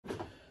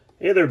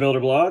Hey there, Builder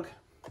Blog.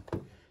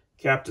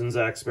 Captain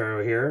Zach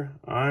Sparrow here.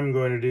 I'm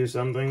going to do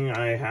something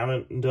I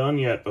haven't done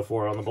yet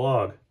before on the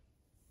blog.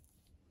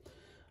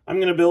 I'm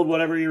going to build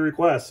whatever you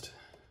request.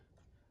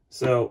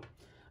 So,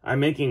 I'm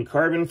making the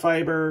Carbon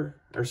Fighter.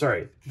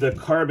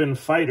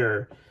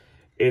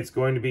 It's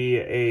going to be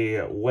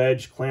a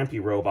wedge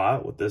clampy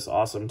robot with this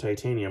awesome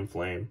titanium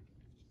flame.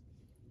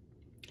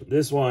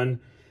 This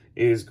one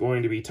is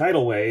going to be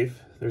tidal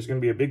wave. There's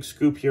going to be a big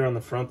scoop here on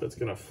the front that's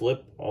going to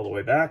flip all the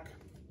way back.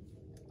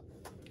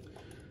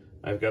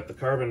 I've got the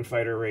Carbon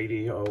Fighter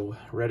radio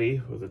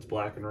ready with its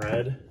black and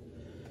red.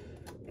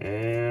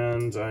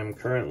 And I'm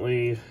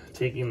currently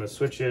taking the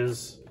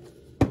switches.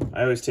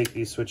 I always take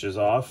these switches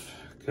off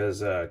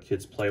because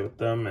kids play with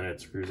them and it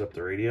screws up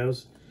the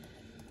radios.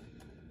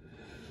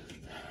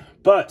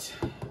 But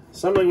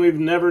something we've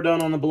never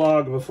done on the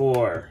blog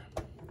before.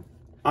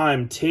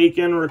 I'm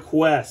taking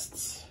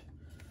requests.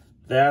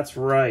 That's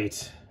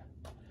right.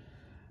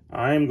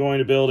 I'm going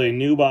to build a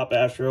new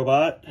botbash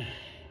robot.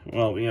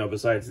 Well, you know,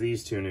 besides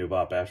these two new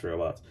botbash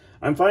robots.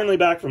 I'm finally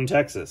back from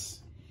Texas.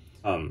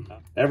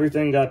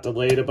 Everything got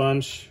delayed a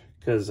bunch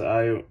because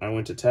I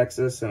went to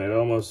Texas and it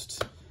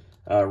almost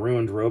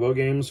ruined robo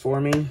games for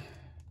me.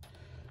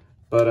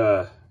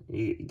 But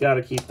you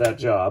gotta keep that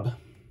job.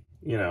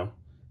 You know,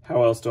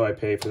 how else do I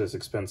pay for this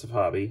expensive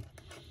hobby?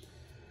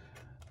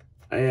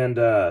 And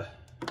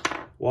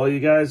while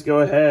you guys go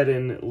ahead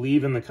and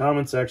leave in the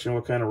comment section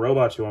what kind of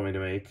robot you want me to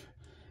make.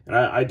 And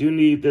I do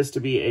need this to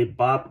be a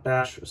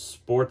botbash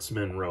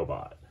sportsman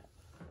robot.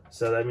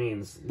 So that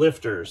means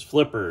lifters,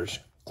 flippers,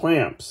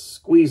 clamps,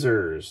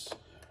 squeezers,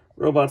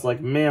 robots like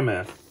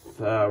Mammoth,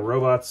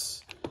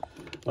 robots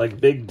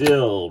like Big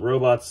Dill,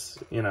 robots,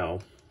 you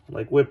know,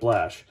 like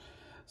Whiplash.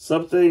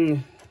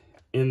 Something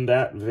in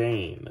that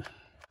vein.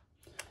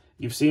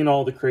 You've seen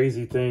all the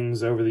crazy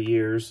things over the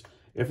years.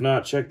 If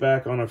not, check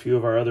back on a few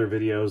of our other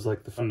videos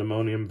like the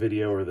Fundemonium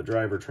video or the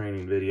driver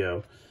training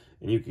video.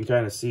 And you can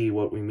kind of see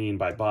what we mean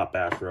by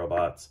botbash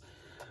robots.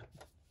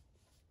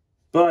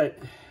 But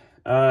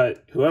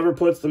whoever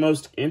puts the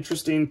most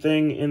interesting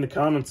thing in the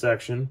comment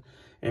section,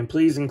 and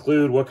please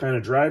include what kind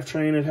of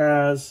drivetrain it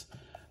has,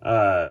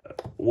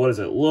 what does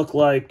it look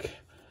like,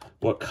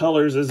 what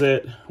colors is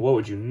it, what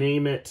would you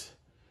name it.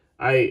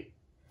 I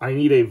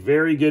need a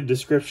very good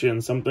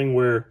description, something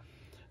where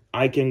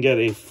I can get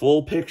a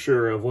full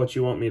picture of what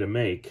you want me to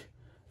make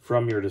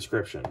from your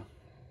description.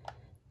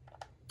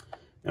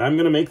 And I'm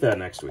going to make that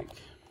next week.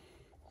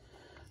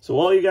 So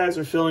while you guys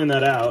are filling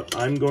that out,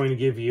 I'm going to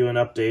give you an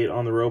update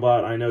on the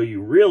robot I know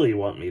you really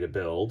want me to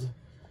build,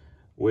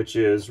 which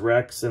is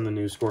WRECKS and the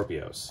new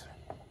Skorpios.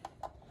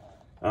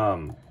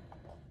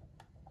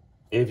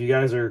 If you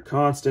guys are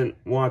constant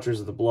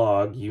watchers of the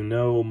blog, you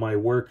know my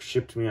work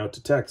shipped me out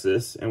to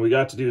Texas, and we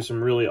got to do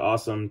some really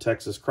awesome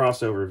Texas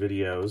crossover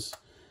videos.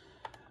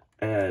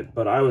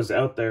 But I was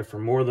out there for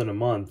more than a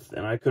month,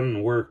 and I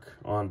couldn't work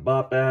on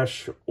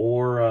botbash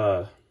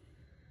or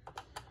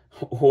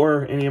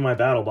any of my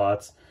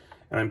BattleBots.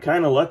 And I'm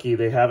kind of lucky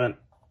they haven't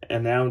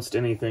announced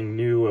anything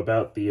new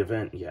about the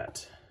event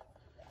yet.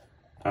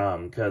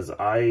 Because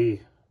I'm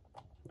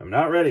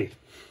not ready.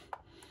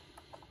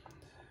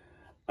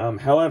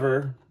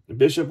 However,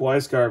 Bishop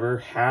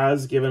Weiscarver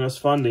has given us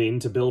funding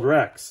to build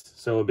WRECKS.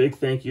 So a big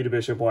thank you to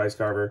Bishop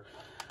Weiscarver.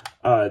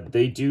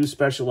 They do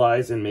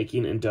specialize in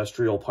making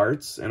industrial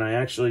parts, and I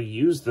actually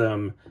use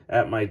them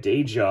at my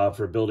day job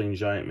for building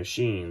giant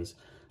machines.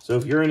 So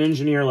if you're an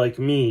engineer like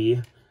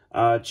me,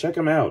 check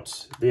them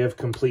out. They have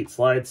complete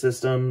slide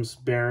systems,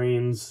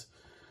 bearings,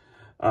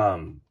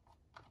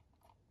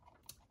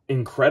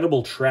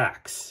 incredible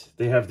tracks.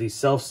 They have these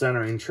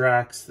self-centering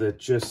tracks that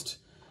just,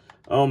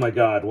 oh my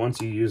god, once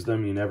you use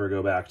them, you never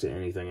go back to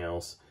anything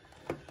else.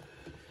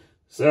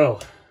 So,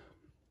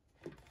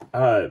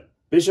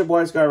 Bishop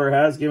Weiscarver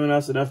has given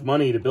us enough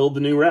money to build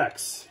the new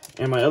WRECKS.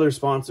 And my other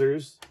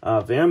sponsors,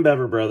 Van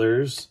Bever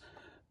Brothers,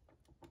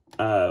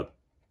 All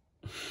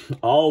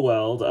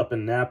Weld up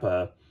in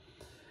Napa,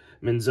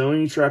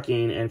 Manzoni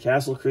Trucking, and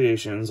Castle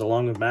Creations,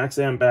 along with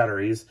Maxam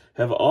Batteries,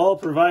 have all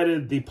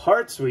provided the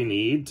parts we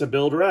need to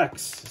build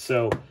WRECKS.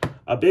 So,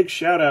 a big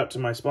shout out to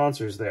my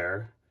sponsors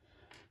there.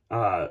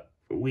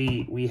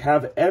 We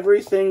have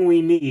everything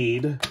we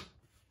need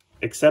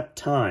except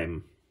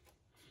time.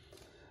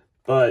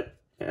 But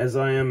as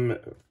I am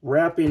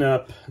wrapping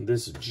up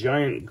this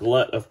giant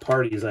glut of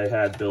parties I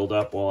had build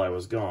up while I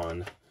was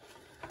gone,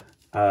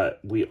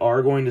 we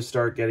are going to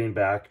start getting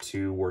back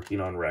to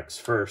working on WRECKS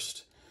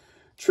first.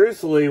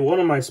 Truthfully, one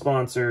of my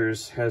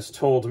sponsors has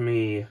told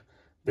me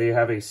they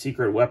have a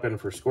secret weapon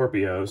for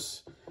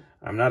Skorpios.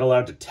 I'm not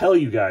allowed to tell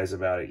you guys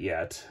about it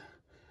yet,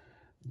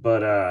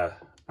 but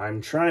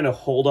I'm trying to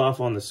hold off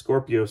on the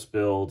Skorpios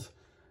build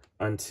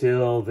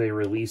until they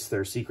release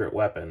their secret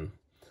weapon.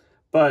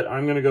 But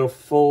I'm going to go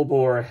full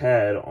bore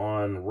ahead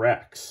on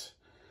WRECKS.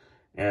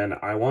 And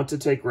I want to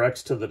take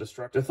WRECKS to the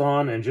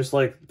Destructathon, and just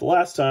like the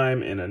last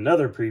time in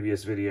another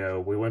previous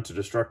video, we went to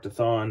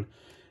Destructathon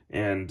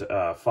and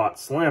fought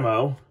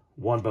Slammo,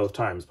 won both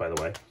times, by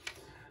the way.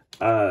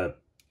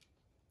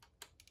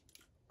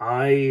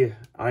 I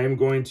am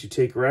going to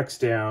take Rex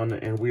down,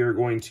 and we are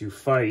going to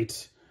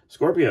fight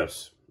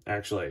Skorpios,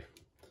 actually.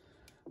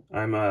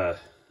 I'm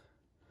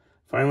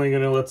finally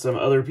going to let some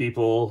other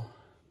people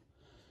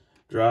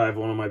drive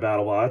one of my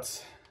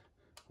BattleBots.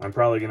 I'm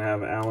probably going to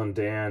have Alan,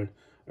 Dan,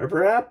 or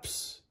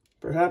perhaps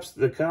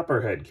the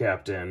Copperhead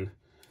Captain,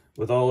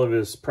 with all of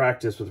his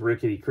practice with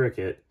Rickety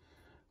Cricket.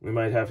 We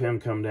might have him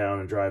come down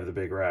and drive the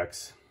big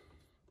Rex.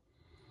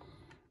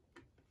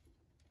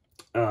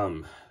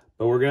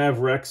 But we're going to have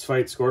Rex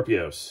fight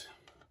Skorpios.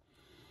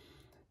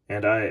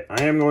 And I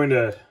am going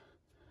to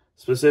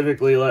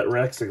specifically let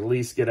Rex at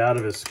least get out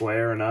of his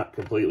square and not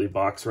completely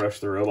box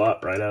rush the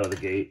robot right out of the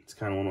gate. It's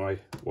kind of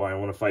why I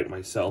want to fight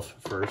myself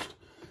first.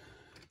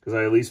 Because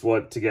I at least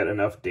want to get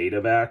enough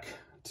data back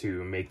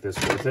to make this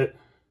worth it.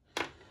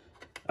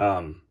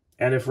 And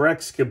if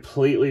Rex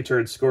completely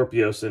turns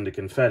Skorpios into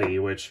confetti,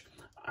 which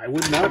I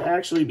would not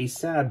actually be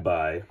sad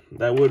by,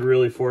 that would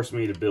really force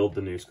me to build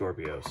the new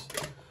Skorpios.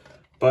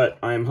 But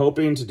I'm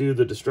hoping to do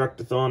the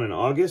Destructathon in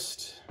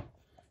August,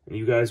 and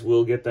you guys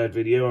will get that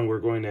video, and we're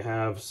going to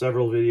have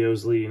several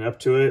videos leading up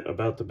to it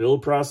about the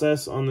build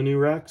process on the new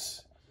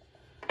Rex,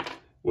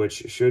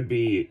 which should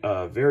be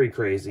very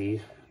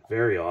crazy,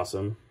 very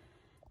awesome.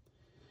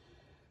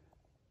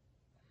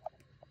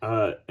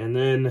 And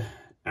then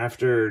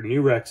after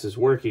new Rex is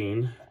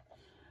working,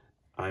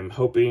 I'm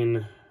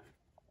hoping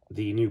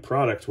the new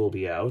product will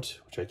be out,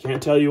 which I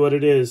can't tell you what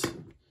it is.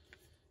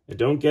 And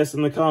don't guess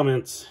in the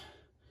comments,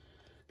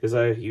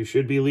 because you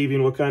should be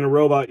leaving what kind of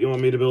robot you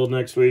want me to build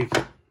next week.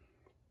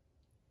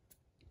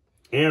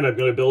 And I'm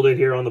going to build it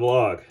here on the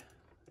blog.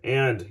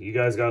 And you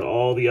guys got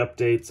all the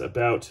updates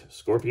about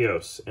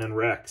Skorpios and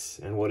Rex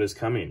and what is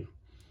coming.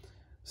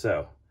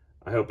 So,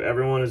 I hope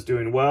everyone is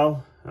doing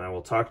well, and I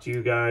will talk to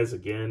you guys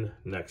again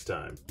next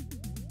time.